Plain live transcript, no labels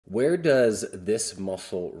Where does this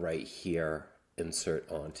muscle right here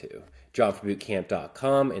insert onto?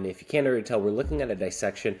 Schoolbootcamp.com, and if you can't already tell, we're looking at a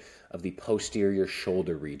dissection of the posterior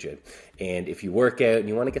shoulder region. And if you work out and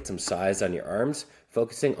you want to get some size on your arms,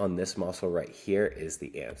 focusing on this muscle right here is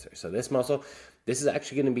the answer. So this muscle, this is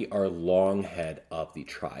actually going to be our long head of the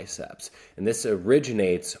triceps. And this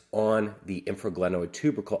originates on the infraglenoid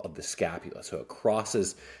tubercle of the scapula. So it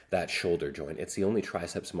crosses that shoulder joint. It's the only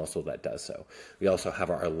triceps muscle that does so. We also have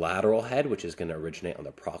our lateral head, which is going to originate on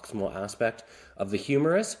the proximal aspect of the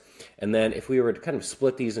humerus. And then if we were to kind of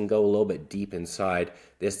split these and go a little bit deep inside,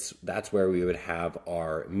 that's where we would have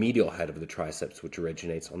our medial head of the triceps, which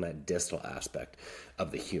originates on that distal aspect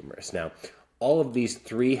of the humerus. Now, all of these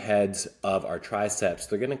three heads of our triceps,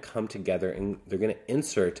 they're going to come together and they're going to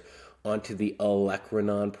insert onto the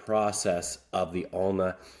olecranon process of the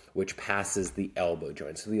ulna, which passes the elbow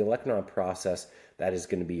joint. So the olecranon process, that is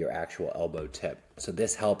going to be your actual elbow tip. So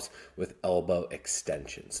this helps with elbow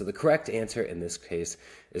extension. So the correct answer in this case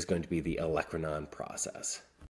is going to be the olecranon process.